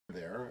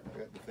there. I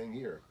got the thing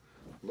here.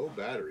 Low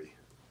battery.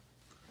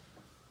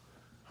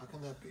 How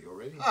can that be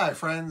already? Hi,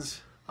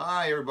 friends.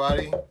 Hi,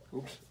 everybody.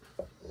 Oops.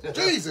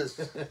 Jesus!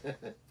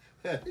 Get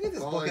this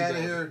book out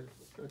of here.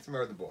 What's the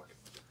matter with the book?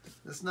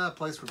 This is not a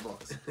place for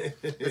books.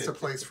 It's a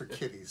place for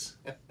kitties.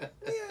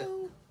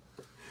 Meow.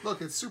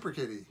 Look, it's Super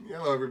Kitty.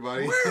 Hello,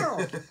 everybody. Wow.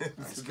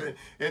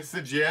 It's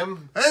the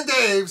Jimm and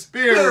Dave's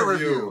beer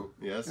review.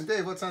 Yes. And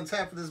Dave, what's on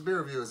tap for this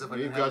beer review? As if I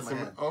We've didn't got have some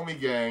my hand.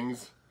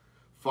 Ommegangs,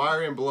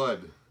 Fire and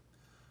Blood.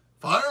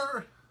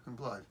 Fire and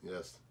Blood.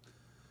 Yes.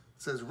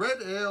 It says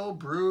red ale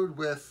brewed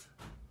with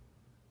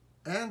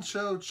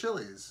ancho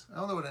chilies. I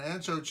don't know what an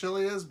ancho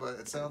chili is, but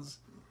it sounds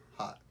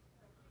hot.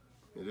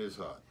 It is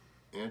hot.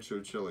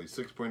 Ancho chili,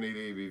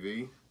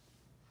 6.8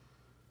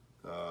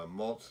 ABV.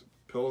 Malt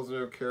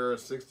Pilsner, Cara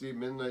 60,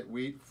 Midnight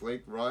Wheat,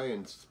 Flake Rye,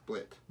 and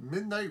Split.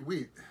 Midnight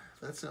Wheat.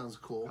 That sounds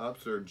cool.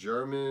 Hops are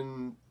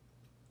German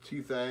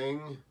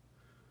Tiefang,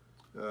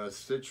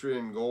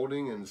 Citron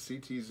Golding, and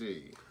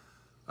CTZ.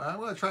 I'm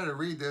going to try to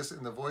read this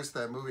in the voice of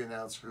that movie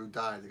announcer who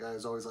died. The guy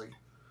who's always like,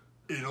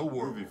 in a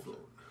world. Movie phone.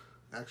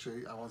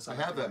 Actually, I want I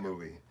something. have that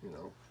movie, you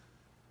know.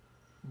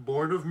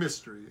 Born of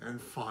mystery and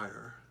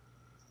fire.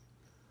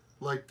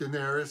 Like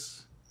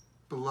Daenerys'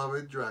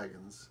 beloved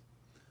dragons.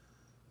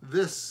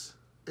 This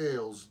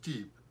ale's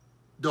deep,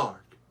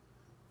 dark,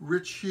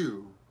 rich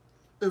hue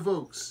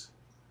evokes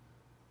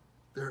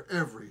their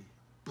every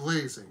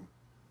blazing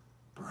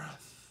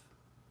breath.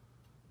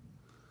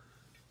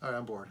 All right,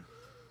 I'm bored.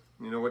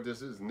 You know what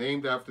this is?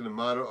 Named after the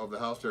motto of the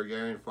House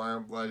Targaryen, Fire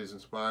and Blood is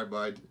inspired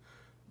by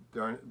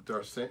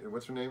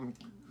what's her name?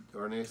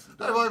 Darnase?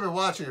 I've only been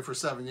watching it for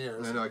 7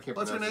 years. I know, I can't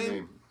What's her pronounce name?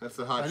 the name. That's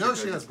the hot I chick know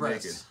she that has gets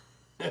breasts.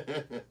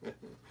 naked.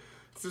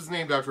 This is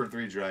named after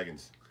 3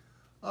 dragons.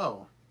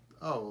 Oh,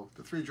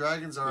 the 3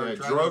 dragons are Yeah,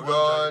 dragon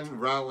Drogon,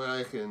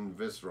 Ralak, and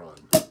Visron.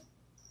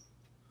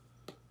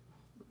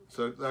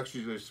 So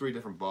actually, there's 3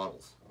 different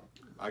bottles.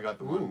 I got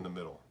the one in the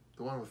middle.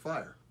 The one with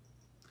fire.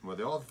 Well,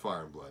 they all have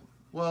Fire and Blood.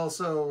 Well,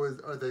 so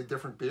are they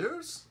different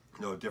beers?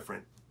 No,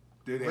 different.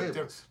 They have Labels.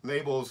 different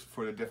labels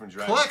for the different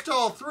dragons. Collect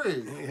all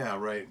 3. Yeah,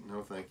 right.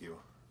 No, thank you.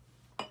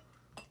 I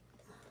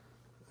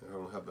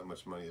don't have that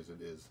much money as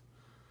it is.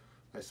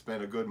 I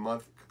spent a good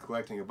month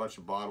collecting a bunch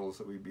of bottles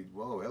that we'd be,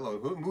 whoa, hello,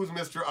 who's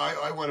Mr.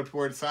 I want to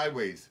pour it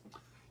sideways?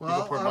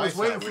 Well, pour I my was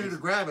waiting for you sideways.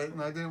 to grab it,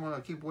 and I didn't want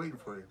to keep waiting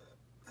for you.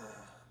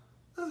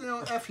 You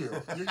know, F you.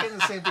 You're getting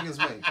the same thing as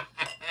me.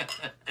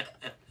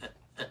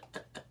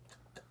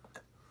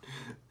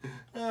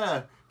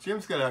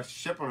 Jim's got a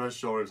chip on his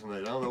shoulder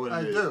tonight. I don't know what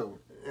it is. I do.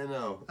 I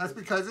know. That's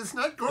because it's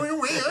not going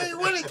away. I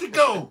want it to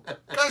go.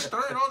 Gosh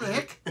darn it, all the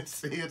heck.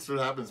 See, it's what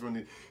happens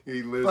when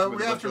he lives But with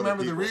we a have bunch to of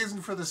remember other the people.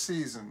 reason for the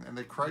season, and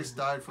that Christ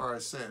died for our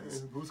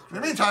sins. Who's In the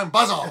Christ? meantime,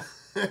 buzz off.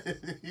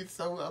 He's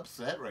so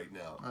upset right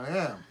now. I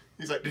am.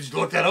 He's like, did you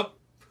look that up?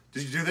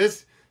 Did you do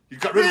this? You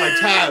got rid of my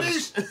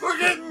tabs. We're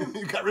getting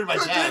You got rid of my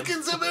the tabs.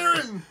 Jenkins of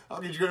Aaron. How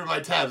could you get rid of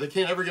my tabs? I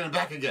can't ever get them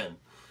back again.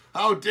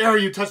 How dare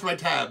you touch my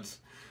tabs?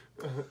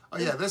 Oh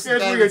yeah, this is the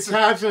Here's guy where your that's,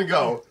 tabs gonna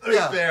go. Right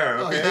Yeah. there,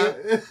 Oh,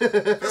 okay?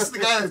 this is the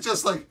guy that's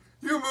just like,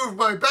 you moved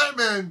my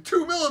Batman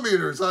 2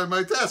 millimeters on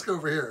my desk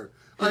over here.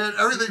 I had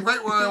everything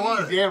right where I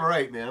wanted. Damn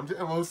right, man. I'm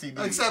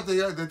OCD. Except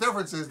the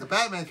difference is the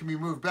Batman can be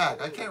moved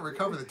back. I can't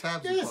recover the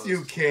tabs. Yes,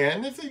 you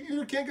can.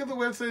 You can't go to the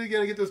website again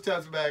and get those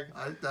tabs back.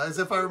 As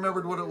if I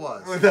remembered what it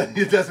was.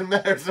 It doesn't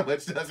matter so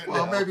much, does it?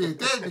 Well, now? maybe it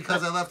did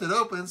because I left it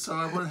open, so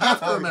I wouldn't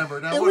have to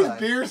remember. Now it would was I?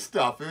 beer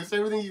stuff. It was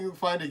everything you can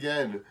find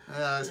again.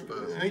 Yeah, I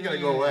suppose. It ain't gonna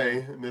go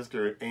away,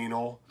 Mr.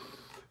 Anal.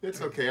 It's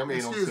okay, I'm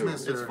anal Excuse too. me,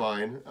 sir. It's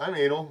fine. I'm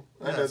anal.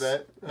 I know Yes.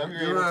 that. I'm You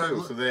anal are-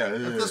 too, so there.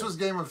 If this was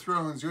Game of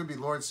Thrones, you would be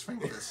Lord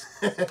Sphinxus.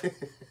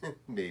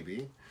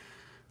 Maybe.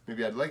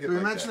 Maybe I'd like it Did we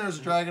like mention that. there's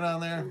a dragon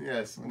on there?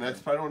 Yes, and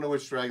that's, I don't know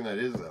which dragon that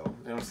is, though.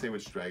 They don't say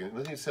which dragon.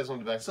 I think it says on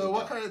the back. So of the what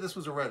bottle. kind of, this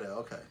was a red ale,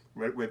 okay.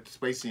 Right, with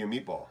spicy and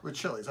meatball. With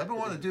chilies. I've been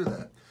wanting to do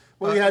that.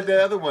 Well, you had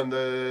the other one,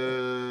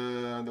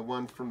 the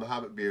one from the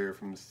Hobbit beer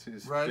from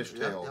Fish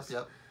Tales.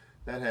 Yep.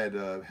 That had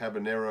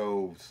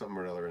habanero something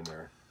or other in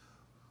there.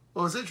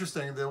 Well, it's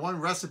interesting. The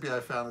one recipe I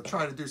found to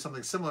try to do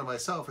something similar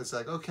myself, it's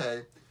like,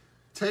 okay,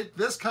 take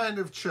this kind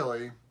of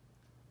chili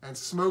and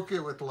smoke it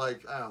with,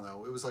 like, I don't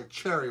know, it was like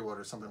cherry wood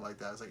or something like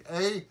that. It's like,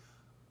 A,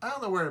 I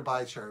don't know where to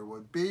buy cherry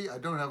wood. B, I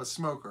don't have a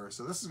smoker,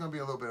 so this is going to be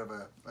a little bit of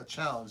a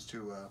challenge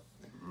to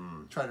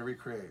try to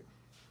recreate.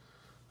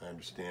 I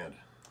understand.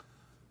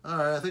 All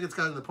right, I think it's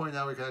gotten to the point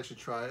now we can actually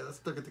try it. Let's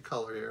look at the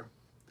color here.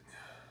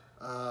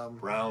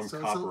 Brown, so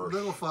copper. it's a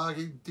little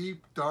foggy,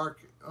 deep,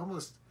 dark,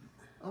 almost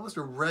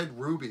a red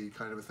ruby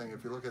kind of a thing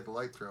if you look at the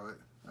light through it.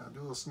 Do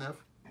a little sniff.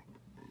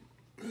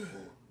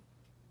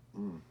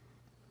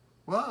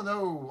 Well, I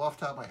know off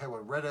the top of my head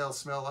what red ale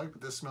smell like,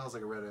 but this smells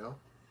like a red ale.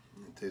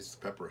 It tastes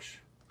pepperish.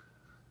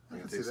 I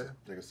can it see tastes, that.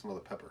 I can smell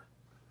the pepper.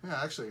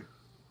 Yeah, actually.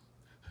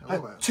 A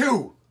little bit.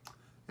 Chew!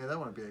 Yeah, that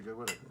wouldn't be a good,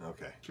 would it?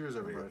 Okay. Cheers,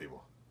 There you go, everybody.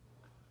 people.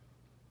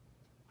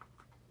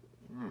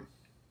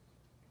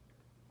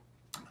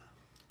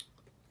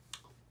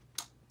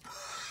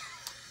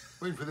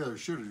 Waiting for the other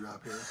shoe to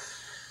drop here.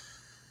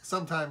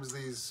 Sometimes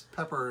these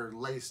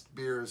pepper-laced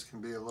beers can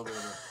be a little bit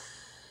of a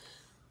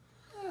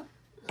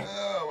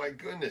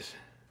goodness.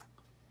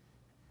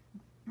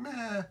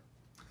 Meh.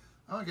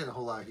 I don't get a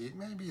whole lot of heat.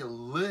 Maybe a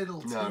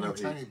little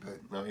tiny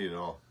bit. No heat at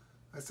all.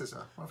 That's just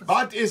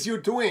What is you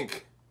doing?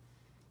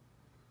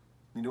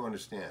 You don't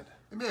understand.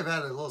 It may have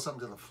added a little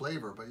something to the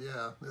flavor, but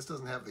yeah, this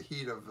doesn't have the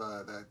heat of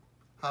that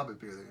Hobbit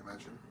beer that you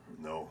mentioned.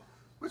 No.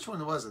 Which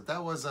one was it?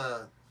 That was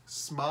a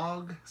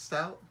Smog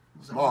Stout?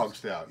 Smog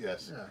Stout,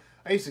 yes. Yeah.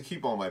 I used to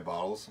keep all my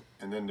bottles,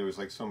 and then there was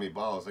like so many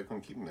bottles, I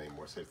couldn't keep them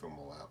anymore, so I threw them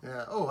all out.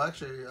 Yeah. Oh,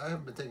 actually, I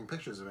haven't been taking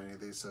pictures of any of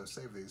these, so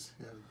save these.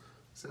 Yeah.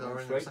 It's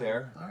right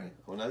there. All right.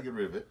 Well, now get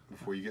rid of it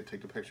before you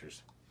take the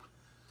pictures.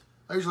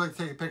 I usually like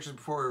to take pictures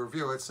before we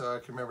review it, so I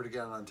can remember to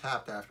get it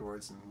Untapped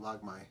afterwards and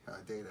log my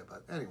data.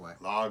 But anyway.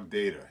 Log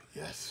data,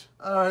 yes.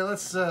 All right,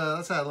 let's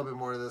add a little bit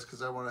more of this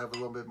because I want to have a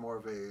little bit more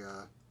of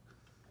a.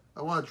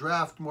 I want to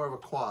draft more of a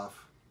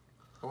quaff.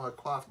 I want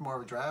to quaff more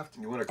of a draft.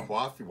 You want to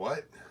quaff?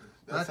 What?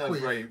 That Not sounds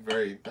queef.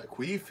 very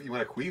queef. You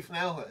want to queef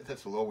now?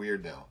 That's a little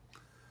weird now.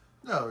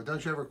 No,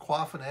 don't you ever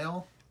quaff an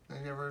ale?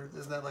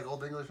 Isn't that like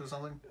Old English or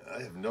something?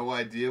 I have no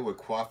idea what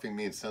quaffing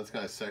means. Sounds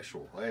kind of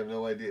sexual. I have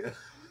no idea.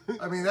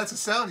 I mean, that's a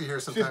sound you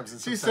hear sometimes in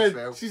some she sex said,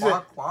 videos. she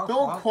Quaff, said, quaff,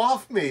 don't quaff.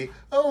 quaff me.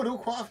 Oh, don't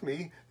quaff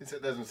me.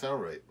 It doesn't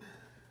sound right.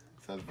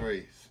 It sounds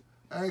very...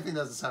 Anything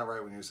doesn't sound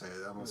right when you say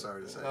it. I'm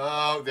sorry to say.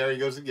 Oh, there he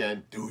goes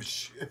again.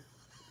 Douche.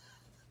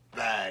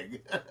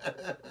 Bag.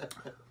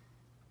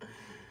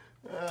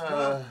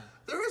 Well,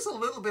 there is a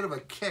little bit of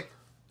a kick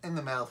in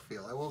the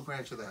mouthfeel. I will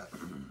grant you that.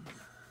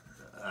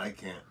 I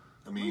can't.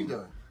 I What are you mean,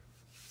 doing?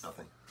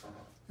 nothing.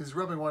 He's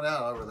rubbing one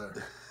out over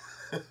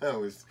there.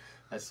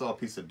 I saw a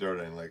piece of dirt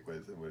I didn't like.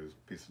 It was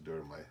a piece of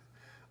dirt on my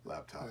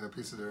laptop. A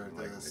piece of dirt,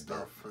 Like the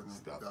stuff, dirt and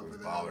stuff over was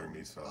there, bothering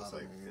me, so I was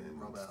like, bothering me,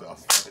 and rub out.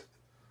 stuff.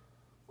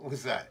 What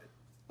was that?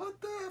 What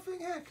the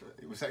effing heck?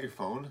 Was that your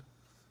phone?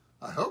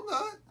 I hope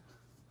not.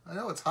 I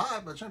know it's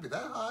hot, but it shouldn't be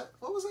that hot.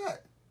 What was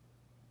that?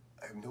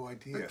 I have no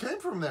idea. It came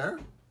from there.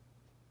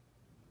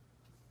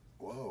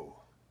 Whoa.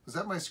 Was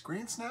that my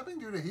screen snapping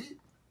due to heat?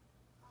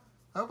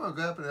 I hope I'll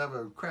go up and have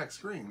a cracked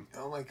screen.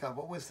 Oh my God,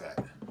 what was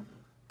that?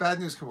 Bad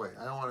news can wait.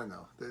 I don't want to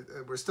know.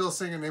 We're still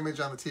seeing an image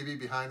on the TV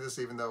behind us,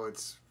 even though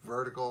it's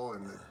vertical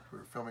and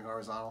we're filming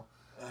horizontal.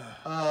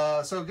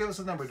 So give us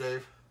a number,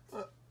 Dave.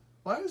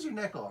 Why is your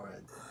neck all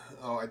red?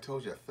 Oh, I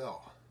told you I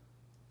fell.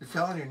 You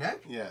fell on your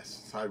neck?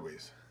 Yes,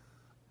 sideways.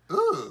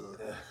 Ooh.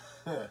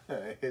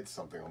 I hit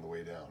something on the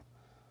way down.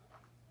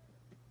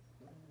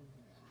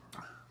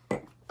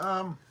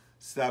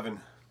 7.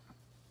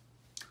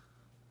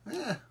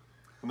 Yeah.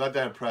 I'm not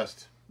that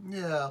impressed.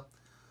 Yeah.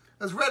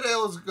 As red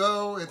ales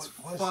go, it's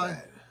What was fine.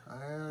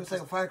 that? It's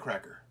like a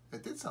firecracker.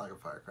 It did sound like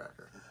a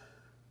firecracker. I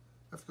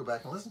have to go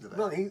back and listen to that.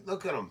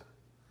 Look at him.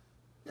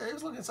 Yeah, he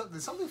was looking at something.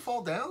 Did something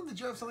fall down? Did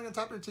you have something on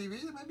top of your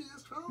TV that maybe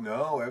just fell?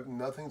 No,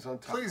 nothing's on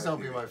top. Please of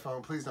don't be my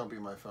phone. Please don't be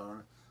my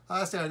phone.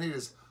 Last thing I need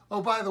is,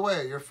 oh, by the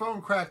way, your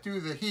phone cracked due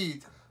to the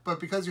heat, but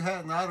because you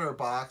had an honor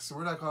box,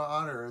 we're not going to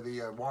honor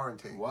the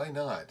warranty. Why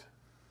not?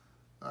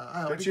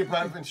 I Don't you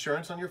have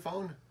insurance on your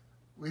phone?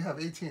 We have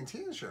AT&T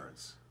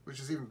insurance, which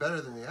is even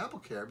better than the Apple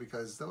Care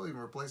because they'll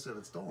even replace it if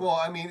it's stolen.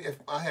 Well, I mean, if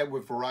I had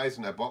with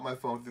Verizon, I bought my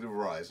phone through the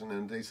Verizon,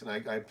 and they said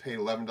I paid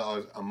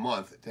 $11 a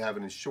month to have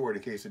it insured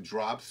in case it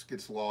drops,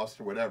 gets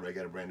lost, or whatever. I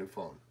got a brand new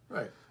phone.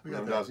 Right. We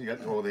got $11, you got,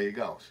 well, there you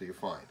go. So you're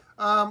fine.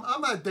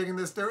 I'm not digging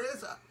this.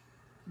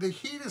 The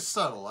heat is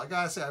subtle. I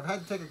gotta say, I've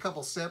had to take a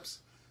couple sips.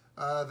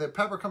 The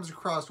pepper comes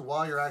across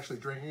while you're actually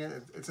drinking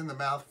it. It's in the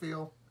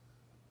mouthfeel.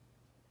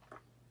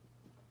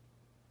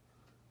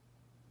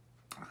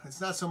 It's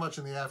not so much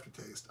in the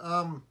aftertaste.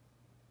 I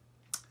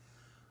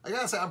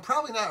gotta say, I'm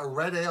probably not a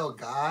red ale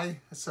guy,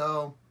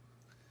 so...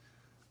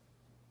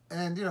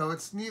 And, you know,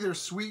 it's neither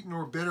sweet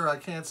nor bitter. I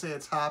can't say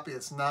it's hoppy.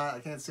 It's not. I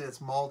can't say it's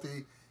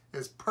malty.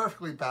 It's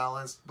perfectly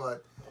balanced,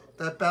 but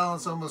that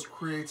balance almost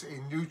creates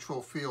a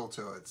neutral feel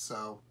to it.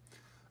 So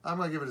I'm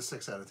going to give it a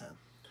 6 out of 10.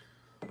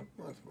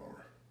 Well, that's a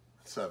bummer.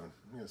 7.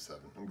 Yeah,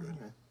 7. I'm good.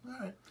 Okay. All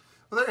right.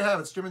 Well, there you have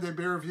it. It's Jimm and Dave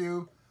Beer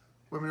Review.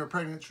 Women who are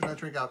pregnant should not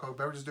drink alcohol.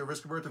 Beverages do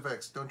risk of birth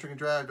defects. Don't drink and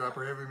drive. Don't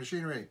operate heavy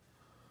machinery.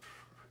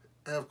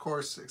 And, of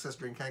course, excessive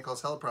drinking can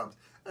cause health problems.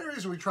 And the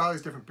reason we try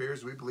these different beers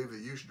is we believe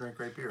that you should drink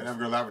great beers. And I'm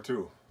going to laugh it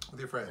too. With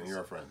your friends. And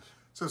your friends.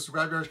 So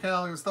subscribe to our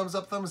channel, give us thumbs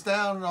up, thumbs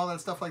down, and all that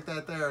stuff like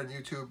that there, and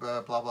YouTube,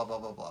 blah, blah, blah,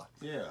 blah, blah.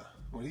 Yeah,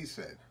 what he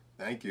said.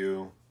 Thank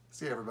you.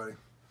 See you, everybody.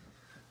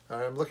 All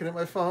right, I'm looking at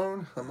my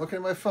phone.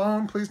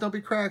 Please don't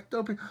be cracked.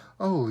 Don't be...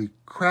 Holy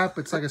crap,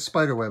 it's like a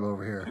spider web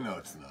over here. No,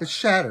 it's not. It's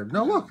shattered.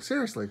 No, look,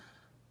 seriously.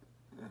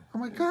 Oh,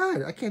 my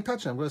God. I can't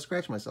touch it. I'm going to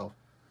scratch myself.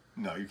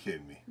 No, you're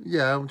kidding me.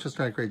 Yeah, I'm just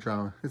trying to create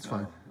drama. It's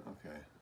fine.